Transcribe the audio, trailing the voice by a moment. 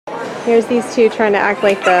Here's these two trying to act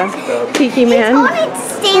like the tiki man.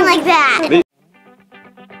 It's only staying like that.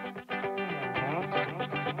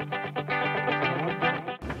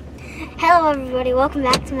 Hello everybody, welcome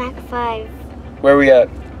back to Mac 5. Where are we at?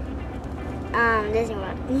 Disney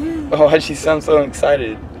World. Oh, why'd she sound so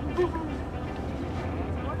excited?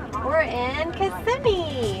 We're in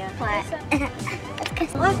Kissimmee. What?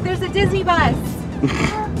 Look, there's a Disney bus.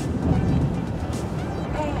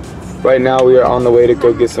 Right now we are on the way to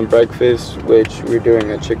go get some breakfast, which we're doing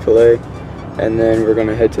at Chick-fil-A. And then we're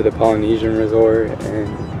gonna head to the Polynesian resort and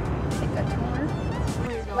Take a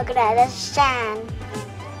tour. Look at that, that's shine.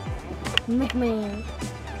 McMahon.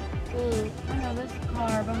 Oh no, this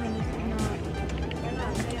car behind us is not. They're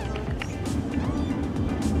not vehicles.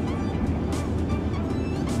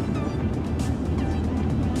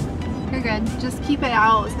 You're good. Just keep it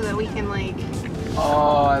out so that we can like.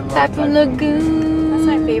 oh, I love Happy Lagoon. That's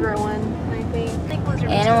my favorite one, I think.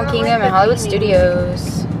 Animal Kingdom and Hollywood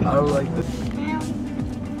Studios. I don't like this.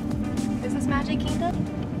 Is this Magic Kingdom?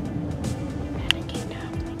 Magic Kingdom.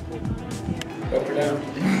 Up or down?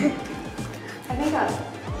 I think up.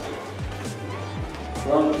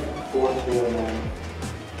 We're on the fourth floor now.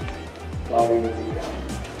 Lobby will be down.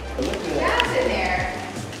 But look at that. That's in there.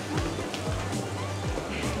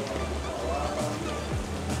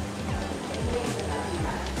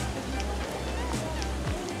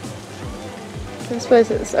 This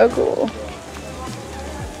place is so cool.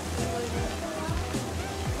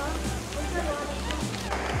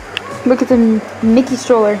 Look at the Mickey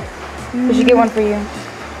stroller. We should get one for you.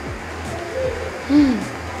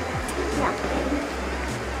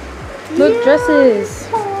 Look, dresses.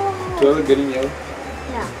 Do I look good in yellow?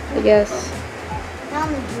 Yeah. I guess. Not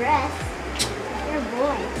on the dress. You're a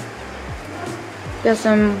boy. Got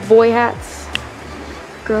some boy hats,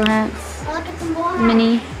 girl hats, Oh, look at some boy.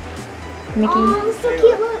 Minnie, Mickey, Oh, it's so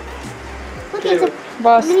cute, look. Look, it's a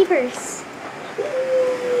Boss, mini purse.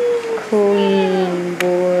 Queen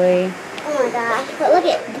boy. Oh my gosh. But look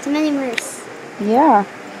it's a mini purse. Yeah.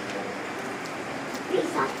 Pretty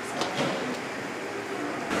soft.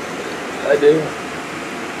 I do.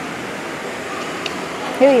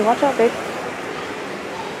 Haley, watch out, babe.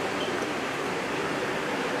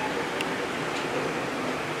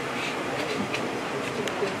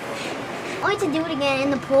 I want to do it again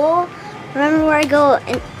in the pool. Remember where I go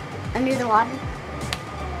under the water?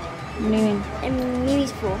 What do you mean? In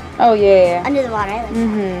Mimi's pool. Oh, yeah. Under the water. I like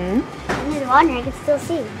Mm-hmm. under the water, I can still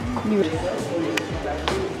see. Look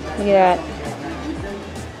at that.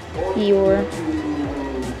 Eeyore,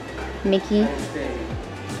 Mickey,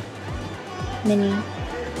 Minnie,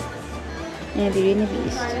 and Beauty and the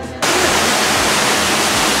Beast.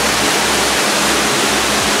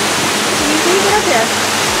 Can you get up here?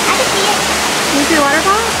 I can see it. Can you see the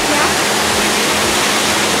waterfall? Yeah.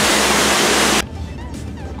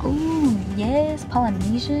 Oh, yes,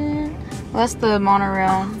 Polynesian. Well, that's the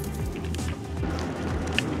monorail.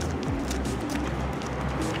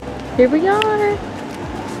 Here we are.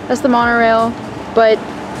 That's the monorail, but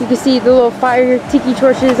you can see the little fire tiki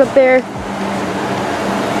torches up there.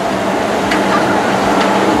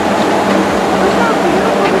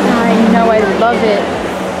 I know, I love it.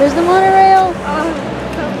 There's the monorail. Oh,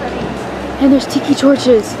 so pretty. And there's tiki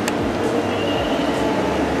torches.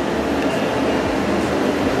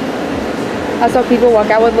 I saw people walk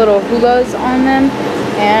out with little hulas on them,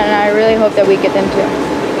 and I really hope that we get them too.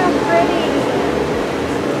 Look how pretty.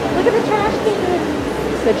 Look at the trash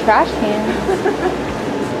can. The trash can.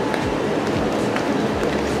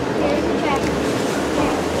 Here's the track.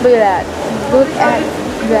 Look at that. Look at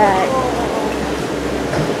that.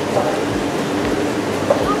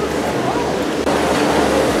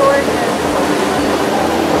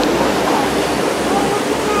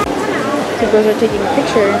 People are taking a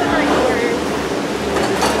picture.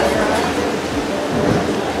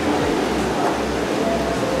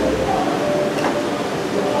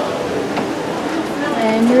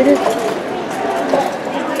 And here it is.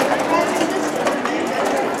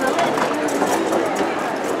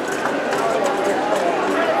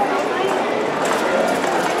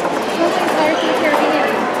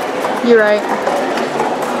 You're right.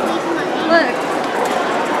 Look.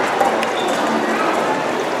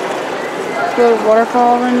 Little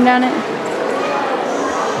waterfall running down it.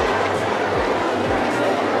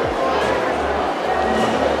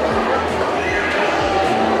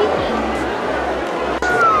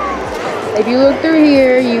 If you look through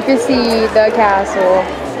here, you can see the castle.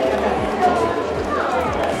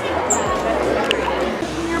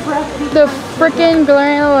 The frickin'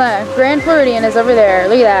 Grand Floridian is over there.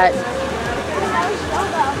 Look at that.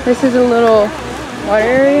 This is a little water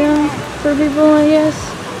area for people, I guess.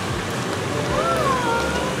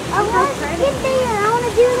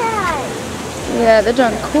 Yeah, the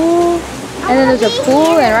junk cool. And then there's a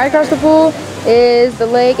pool, and right across the pool is the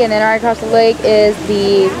lake, and then right across the lake is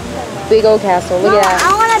the big old castle. Look at that. I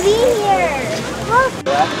want to be here. Look.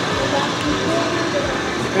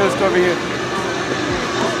 Let's go over here.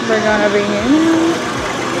 We're going over here.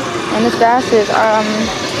 And this grass is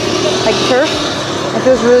like turf. It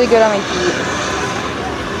feels really good on my feet.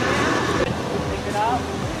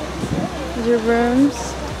 These are rooms.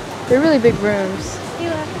 They're really big rooms.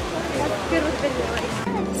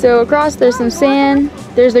 So across there's some sand.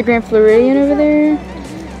 There's the Grand Floridian over there.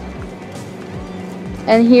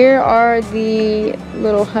 And here are the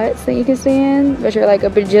little huts that you can stay in, which are like $1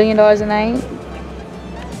 bajillion a night.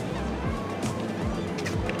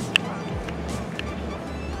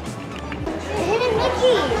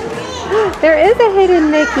 There is a hidden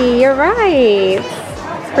Mickey. You're right.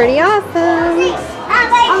 It's pretty awesome.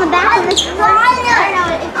 On the back of the truck.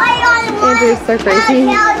 Andrew's so crazy.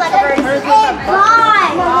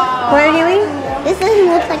 What, Haley? This doesn't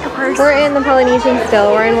look like a person. We're in the Polynesian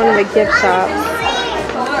still. We're in one of the gift shops.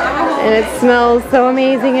 And it smells so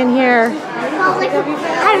amazing in here.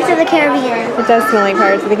 Pirates of the Caribbean. It does smell like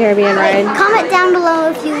Pirates of the Caribbean ride. Comment down below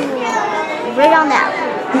if you ride on that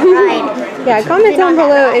ride. Yeah, comment down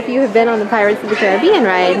below if you have been on the Pirates of the Caribbean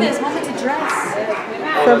ride.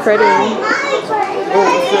 So pretty.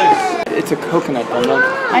 It's a coconut donut.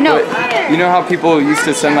 I know. But you know how people used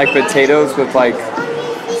to send like potatoes with like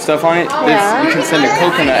stuff on it? Yeah. You can send a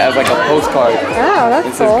coconut as like a postcard. Oh, that's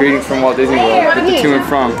It says cool. greetings from Walt Disney World with the to and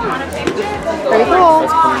from. Pretty cool.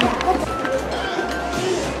 That's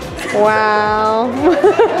cool. Wow.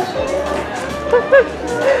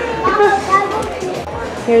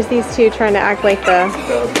 Here's these two trying to act like the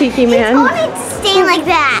Tiki Man. You told me to stand like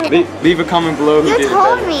that. Leave a comment below who You did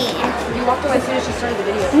told it. me. You walked away as soon as she started the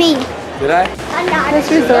video. Me. Did I? This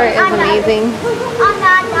resort is amazing.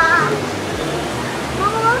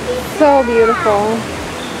 So beautiful.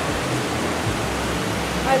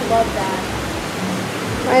 I love that.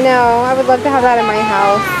 I know. I would love to have that in my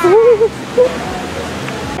house.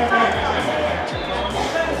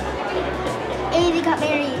 Amy got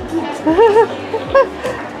married.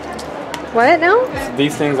 What? No?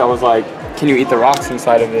 These things, I was like, can you eat the rocks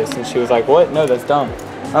inside of this? And she was like, what? No, that's dumb.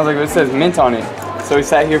 I was like, it says mint on it. So we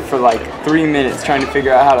sat here for like 3 minutes trying to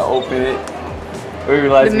figure out how to open it. We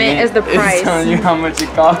realized The mint is the price. It's telling you how much it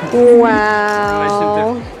costs.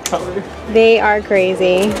 Wow. They are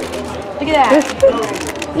crazy. Look at that.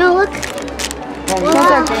 No, look. Those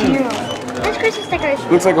are cute. That's Christmas decoration.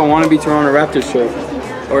 Looks like a wannabe Toronto Raptors shirt.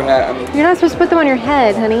 Or hat, I mean. You're not supposed to put them on your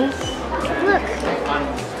head, honey. Look.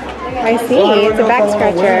 I see. It's a back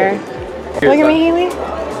scratcher. Look at me, Haley.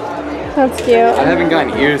 That's cute. I haven't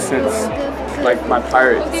gotten ears since like my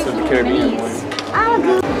Pirates of the Caribbean one. I'm a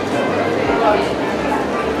good.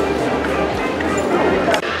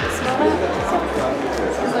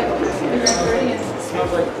 It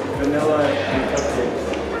smells like vanilla and cupcakes.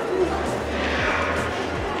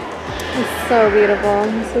 It's so beautiful.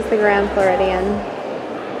 This is the Grand Floridian.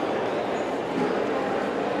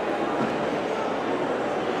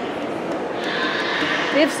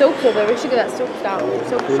 They have soaps over there. We should get that soap shop.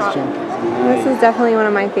 This is definitely one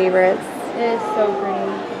of my favorites. It is so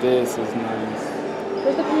pretty. This is nice.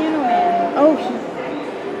 Where's the piano man? Oh,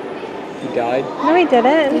 He died? No, he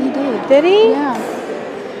didn't. he did. Did he? Yeah.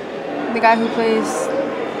 The guy who plays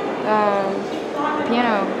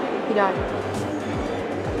piano, he died.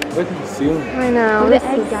 Look at the ceiling. I know. Look This at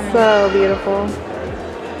the egg is down there. so beautiful.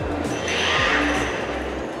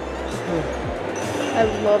 I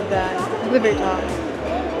love that. Look at the very top.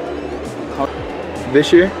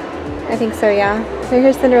 This year? I think so, yeah. So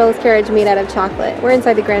here's Cinderella's carriage made out of chocolate. We're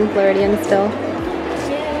inside the Grand Floridian still.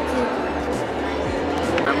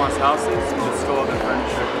 Grandma's house is just stole the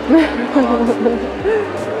furniture.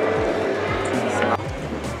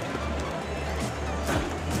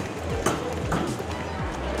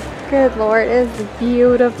 Good Lord, it is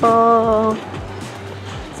beautiful.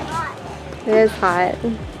 It is hot.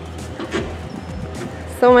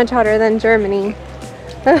 So much hotter than Germany.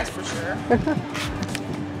 That's for sure.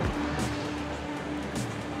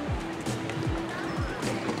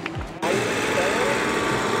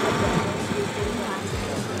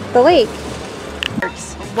 The lake.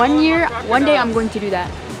 One day I'm going to do that.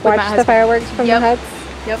 with my Watch the husband. fireworks from Yep. the huts.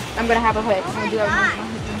 Yep, I'm gonna have a hut. I'm gonna do that with my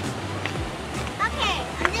husband. Okay,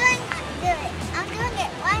 I'm doing it. I'm doing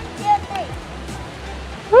it. 1, 2, 3.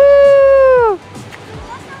 Woo!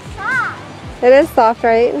 That's so soft. It is soft,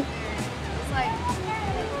 right? It's like.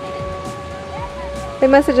 They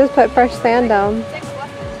must have just put fresh sand down.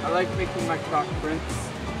 I like making my croc prints.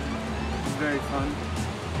 It's very fun.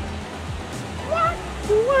 Wow,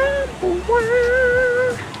 wow.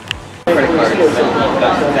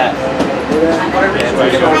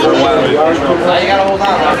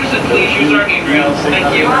 Please use our handrails. Thank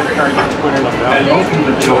you.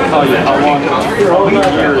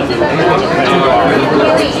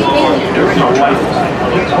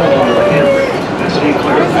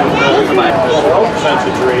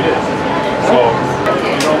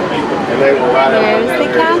 There's the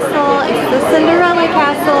castle. It's the Cinderella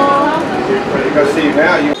castle. Go see you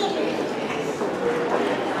now.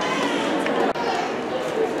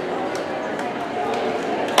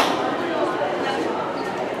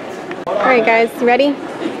 Alright guys, ready?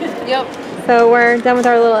 Yep. So we're done with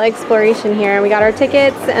our little exploration here. We got our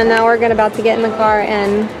tickets and now we're about to get in the car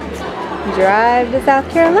and drive to South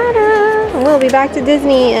Carolina. We'll be back to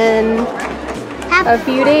Disney in a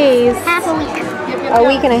few days. Half a week. A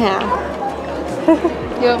week and a half.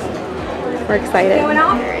 Yep. We're excited.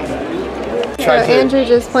 So Andrew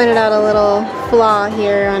just pointed out a little flaw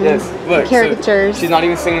here on Yes, look, the caricatures. so she's not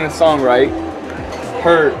even singing the song right.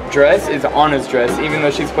 Her dress is Anna's dress, even though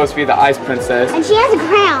she's supposed to be the ice princess. And she has a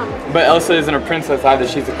crown. But Elsa isn't a princess either,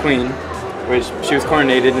 she's a queen, which she was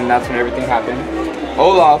coronated and that's when everything happened.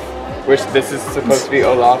 Olaf, which this is supposed to be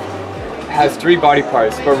Olaf, has 3 body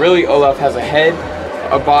parts, but really Olaf has a head,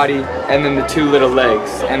 a body, and then the 2 little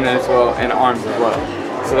legs, and then as well, and arms as well.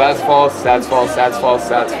 So that's false, that's false, that's false,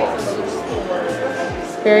 that's false.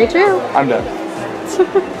 Very true. I'm done.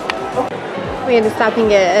 We had to stop and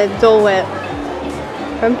get a Dole Whip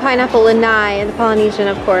from Pineapple Lanai and the Polynesian,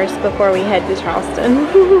 of course, before we head to Charleston.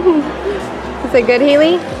 Is it good,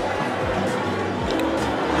 Haley?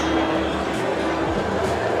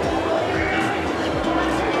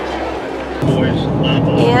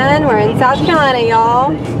 And we're in South Carolina,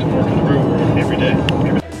 y'all.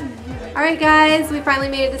 Alright guys, we finally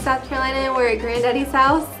made it to South Carolina. We're at Granddaddy's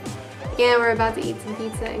house. And we're about to eat some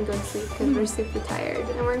pizza and go to sleep because we're super tired.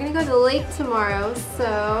 And we're going to go to the lake tomorrow,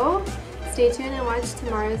 so stay tuned and watch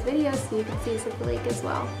tomorrow's video so you can see us at the lake as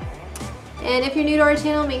well. And if you're new to our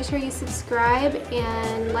channel, make sure you subscribe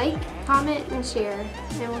and like, comment, and share.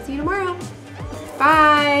 And we'll see you tomorrow.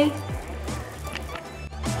 Bye!